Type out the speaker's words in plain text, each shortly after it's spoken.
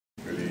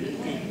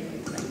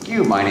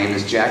you. My name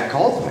is Jack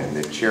Culp. I'm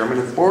the chairman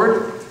of the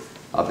board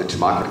of the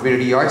Tamaqua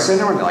Community Arts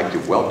Center, and I'd like to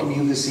welcome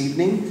you this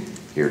evening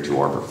here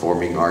to our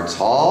Performing Arts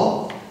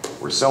Hall.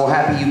 We're so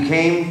happy you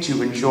came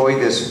to enjoy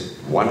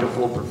this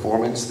wonderful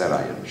performance that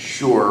I am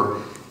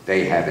sure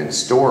they have in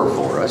store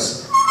for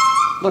us.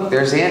 Look,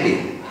 there's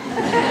Andy.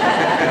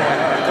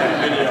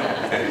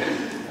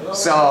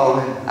 So,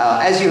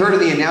 as you heard in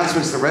the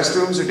announcements, the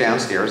restrooms are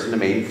downstairs on the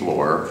main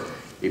floor.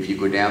 If you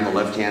go down the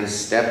left-hand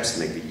steps,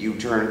 make the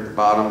U-turn at the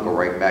bottom, go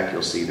right back,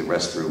 you'll see the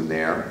restroom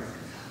there.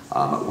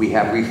 We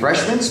have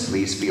refreshments.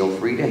 Please feel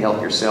free to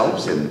help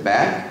yourselves in the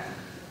back.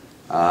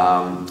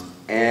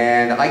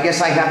 And I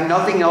guess I have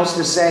nothing else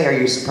to say. Are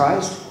you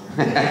surprised?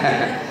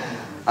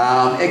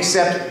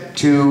 Except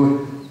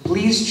to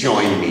please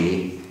join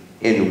me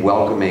in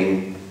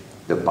welcoming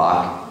the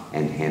Bach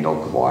and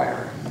Handel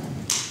Choir.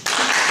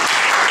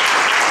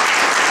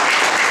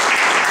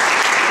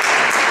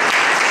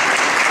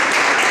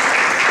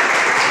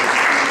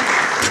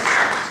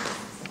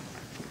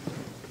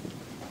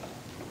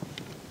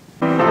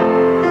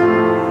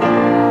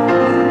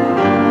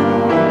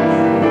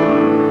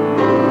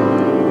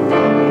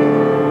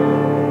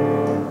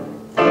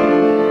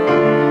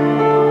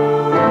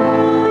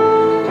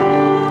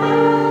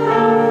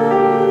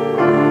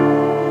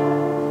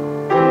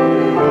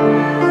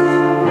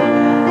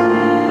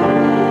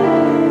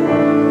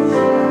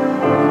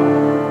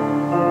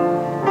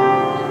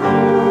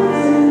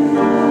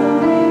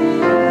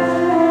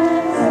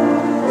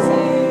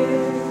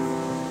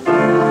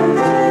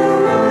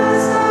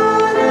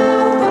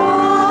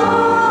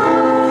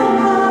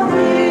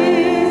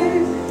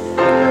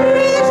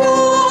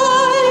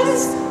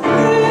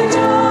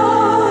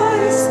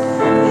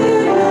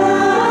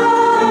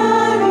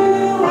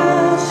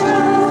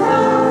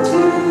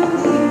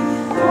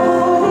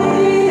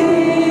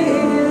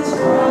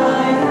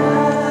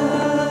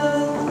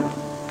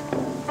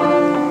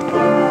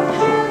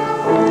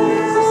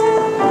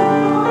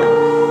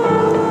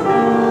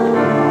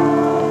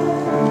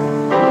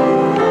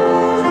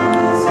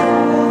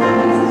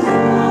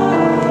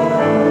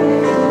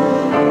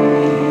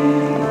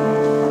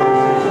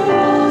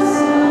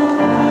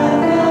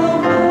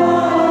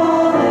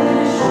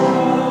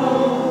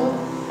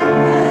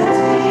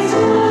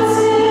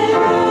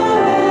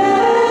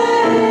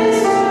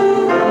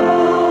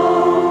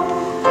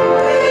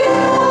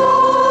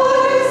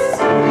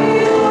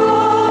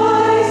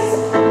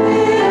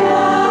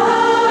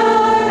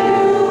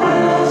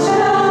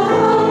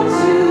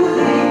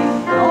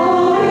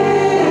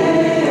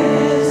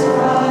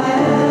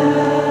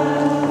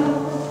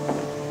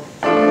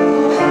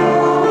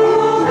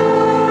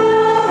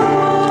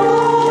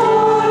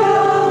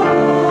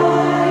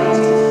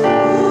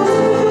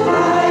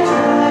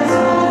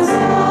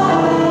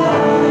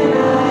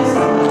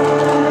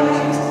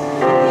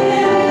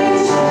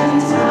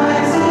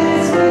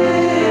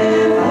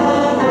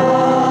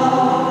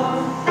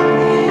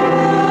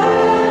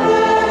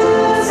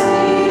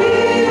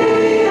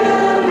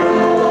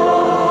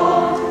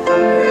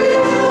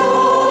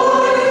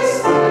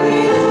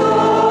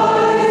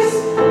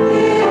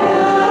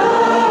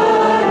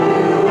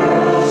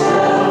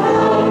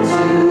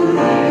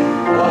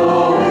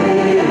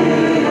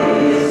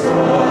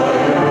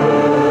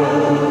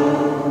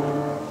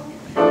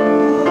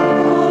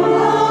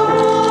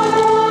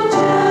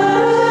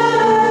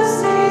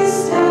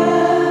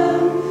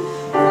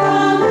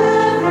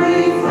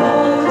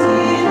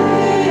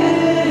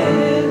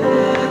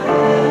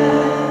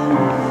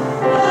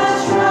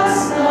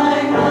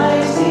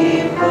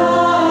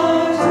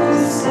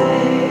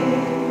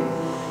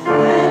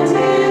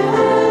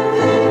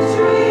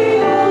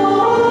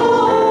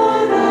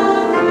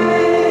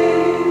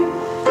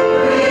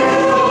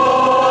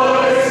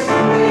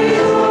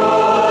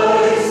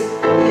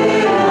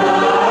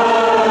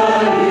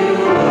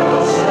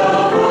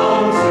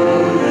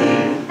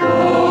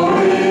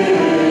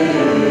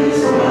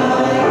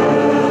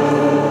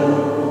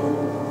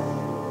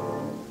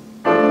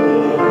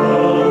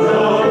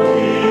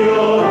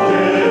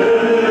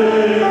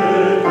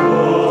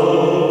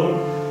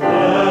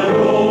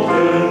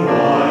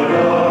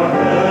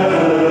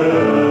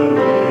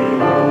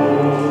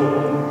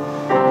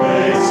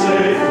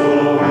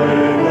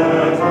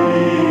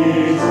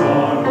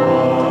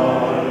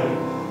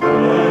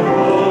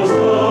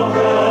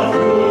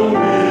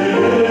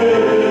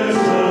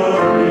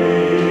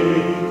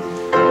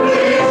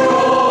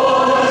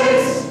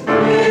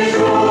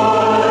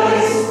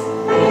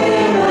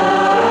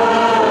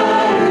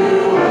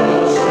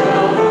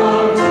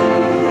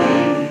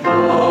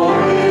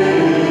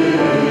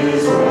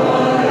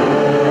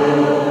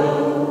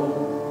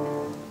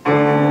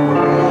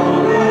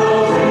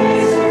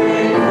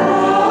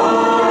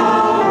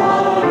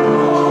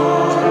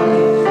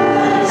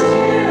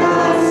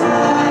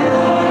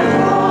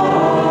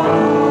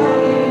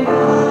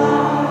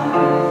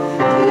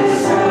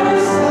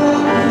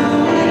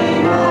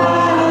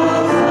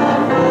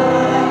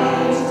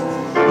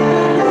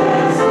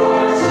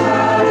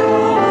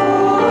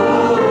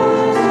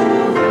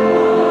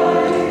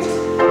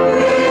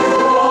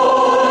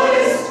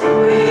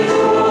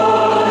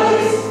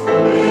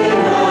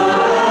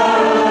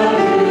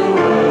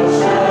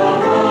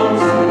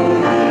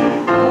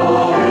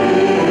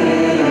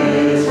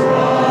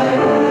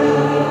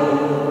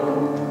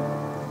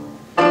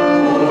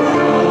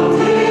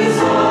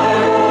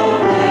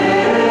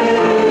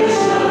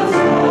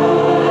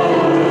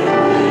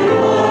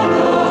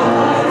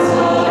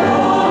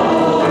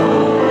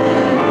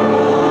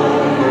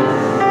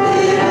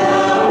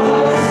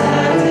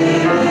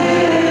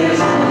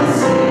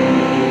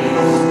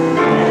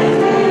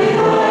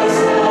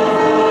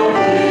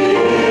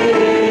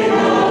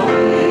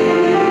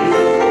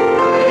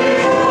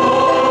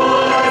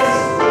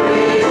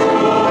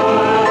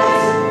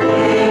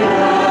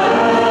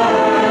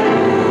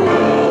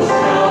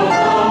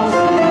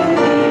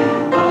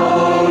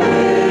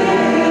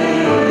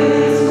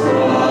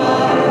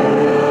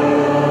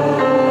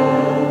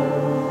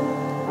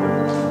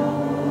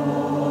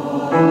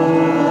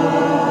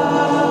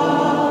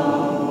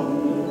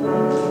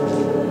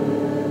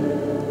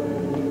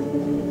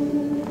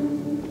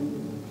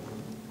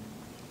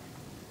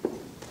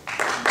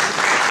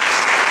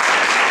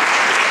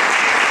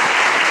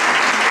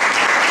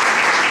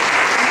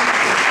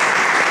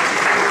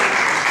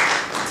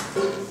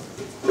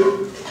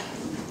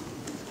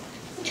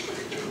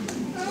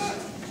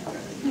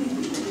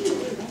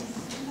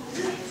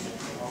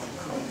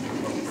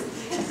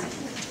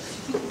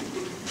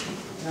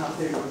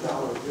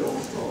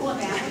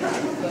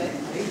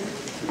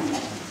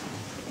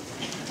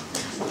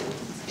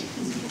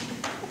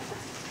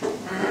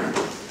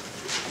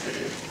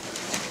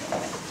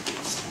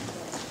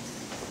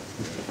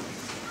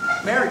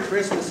 Merry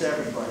Christmas,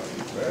 everybody.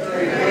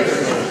 Merry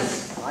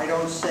Christmas. I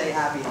don't say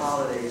Happy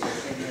Holidays, I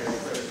say Merry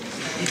Christmas.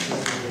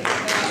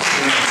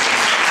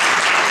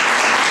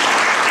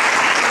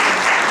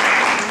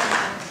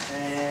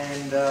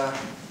 And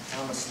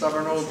I'm a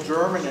stubborn old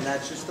German, and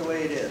that's just the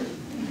way it is.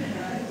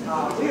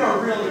 We are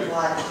really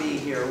glad to be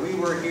here. We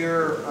were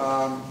here,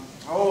 a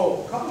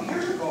couple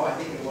years ago, I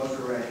think it was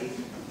already,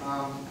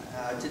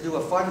 to do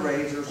a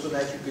fundraiser so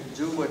that you could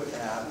do what,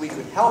 we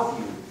could help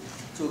you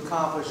to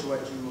accomplish what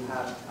you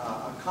have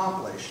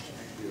accomplished.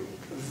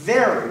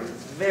 Very,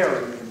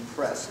 very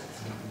impressive.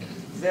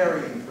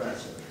 Very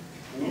impressive.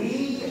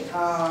 We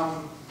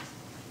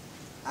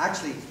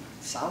actually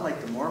sound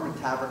like the Mormon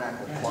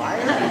Tabernacle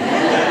Choir,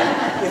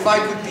 if I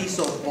could be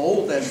so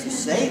bold as to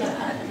say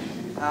that.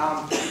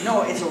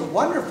 No, it's a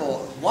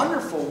wonderful,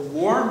 wonderful,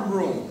 warm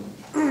room.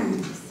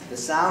 The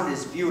sound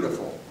is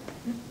beautiful.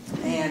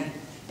 And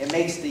it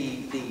makes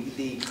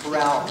the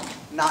chorale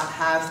not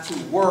have to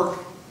work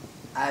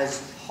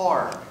as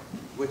hard,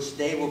 which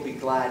they will be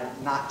glad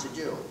not to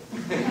do.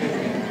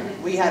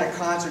 We had a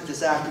concert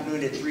this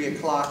afternoon at 3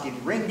 o'clock in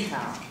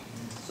Ringtown.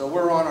 So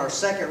we're on our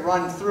second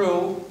run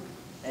through,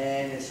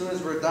 and as soon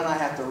as we're done, I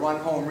have to run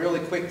home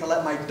really quick to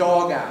let my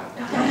dog out.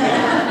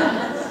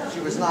 She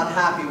was not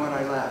happy when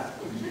I left.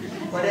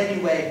 But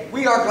anyway,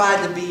 we are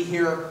glad to be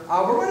here.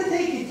 We're going to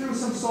take you through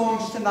some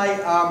songs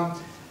tonight.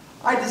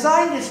 I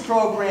designed this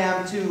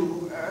program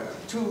to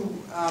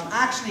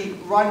actually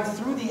run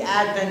through the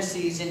Advent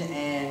season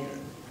and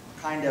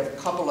kind of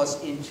couple us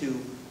into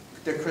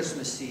the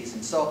Christmas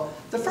season. So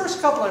the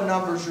first couple of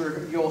numbers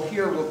you'll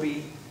hear will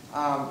be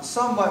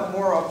somewhat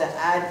more of the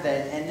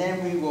Advent, and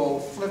then we will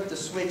flip the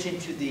switch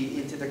into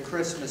the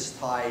Christmas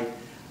tide.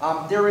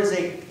 There is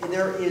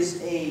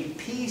a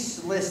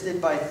piece listed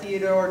by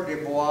Theodore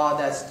Dubois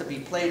that's to be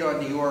played on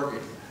the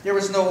organ. There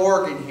was no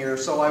organ here,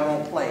 so I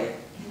won't play it.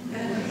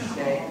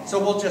 Okay, so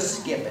we'll just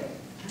skip it.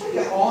 What are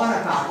you on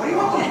about? What do you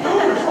want me to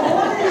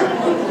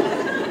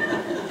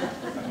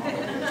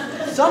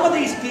do? Some of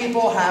these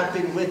people have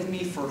been with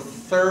me for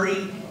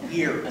 30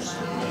 years.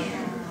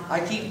 I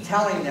keep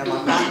telling them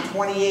I'm not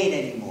 28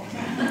 anymore.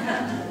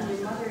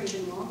 Your mother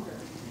even longer.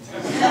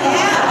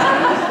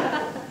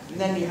 Yeah. And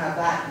then you have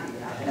that.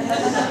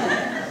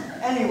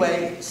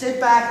 Anyway, sit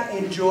back,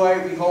 enjoy.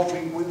 We hope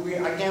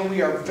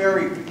we are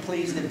very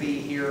pleased to be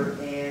here,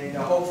 and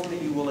hopefully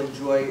you will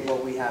enjoy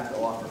what we have to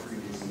offer for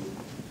you this evening.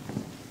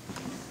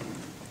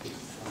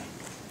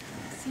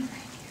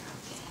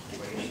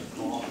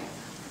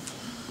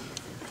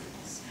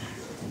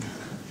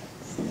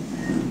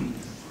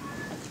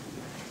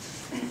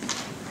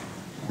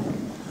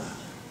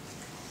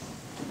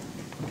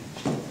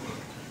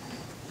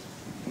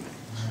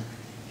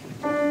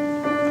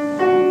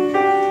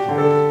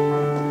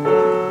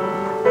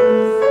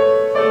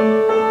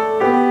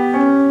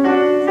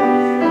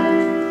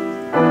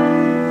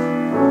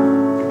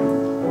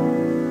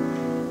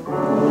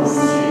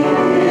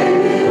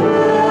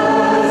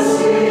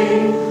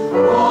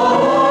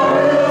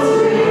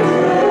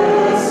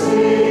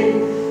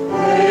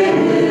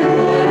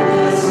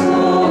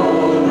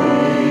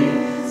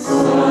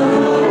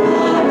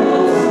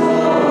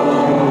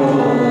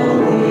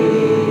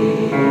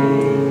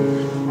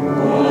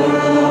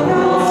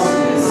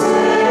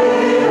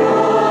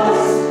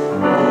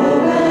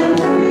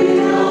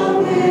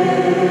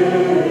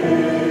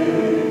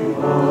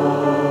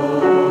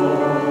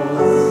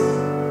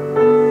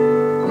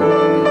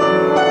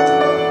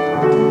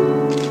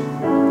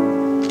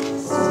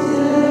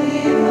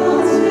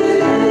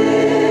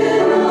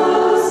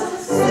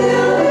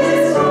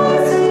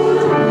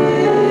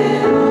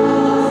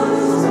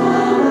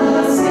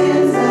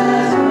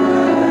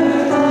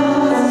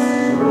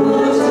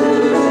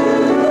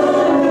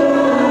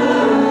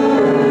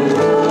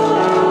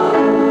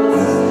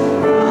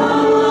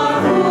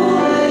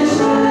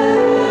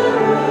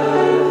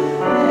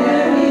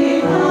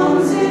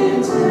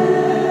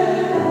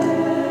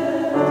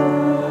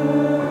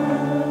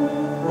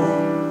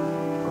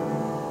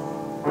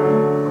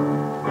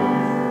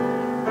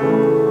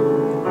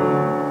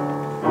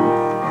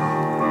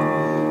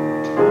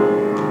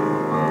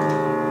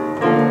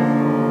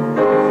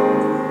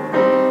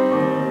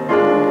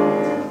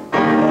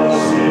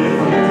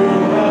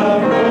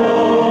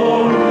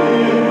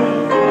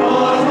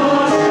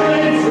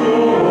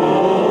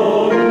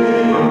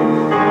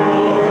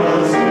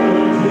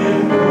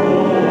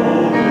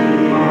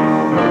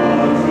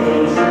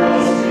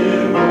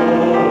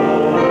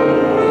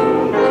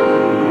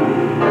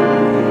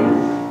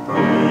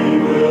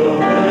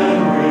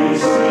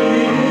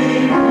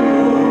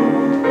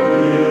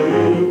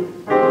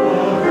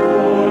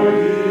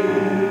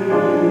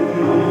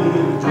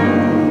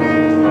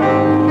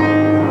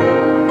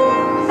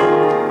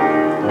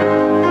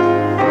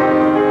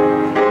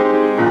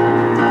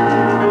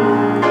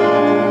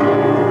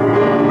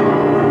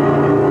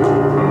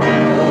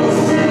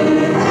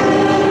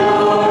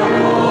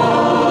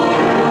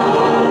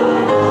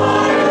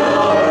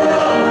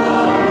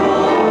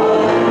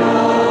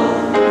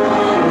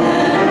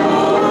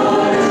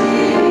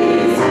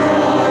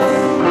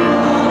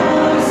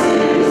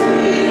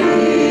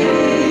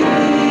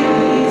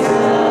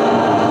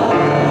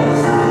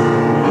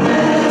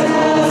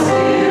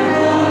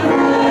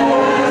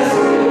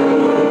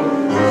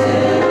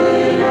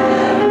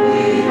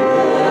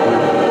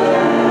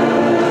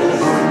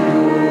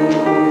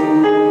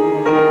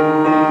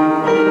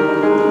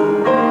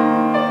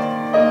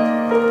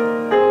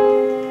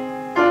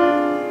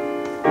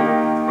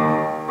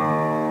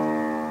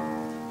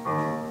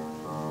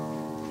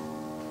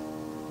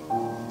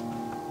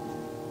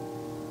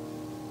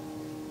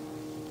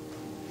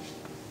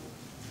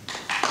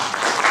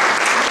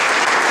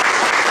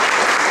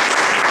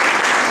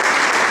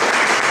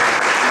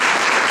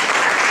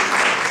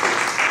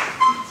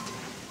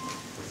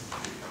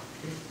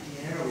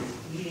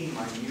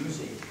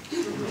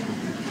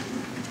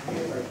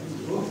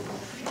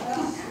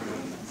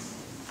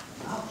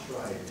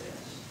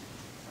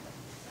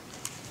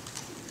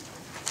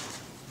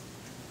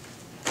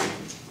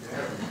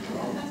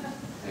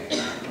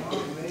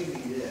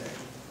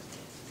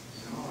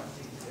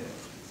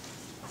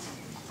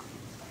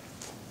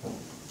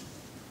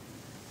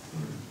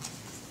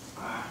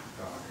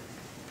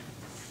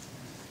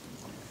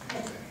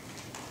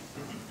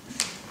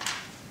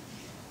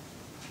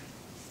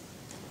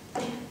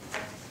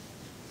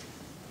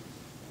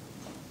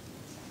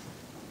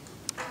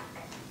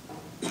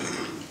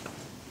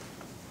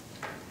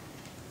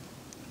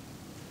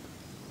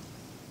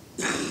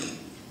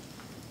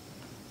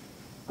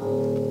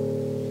 Thank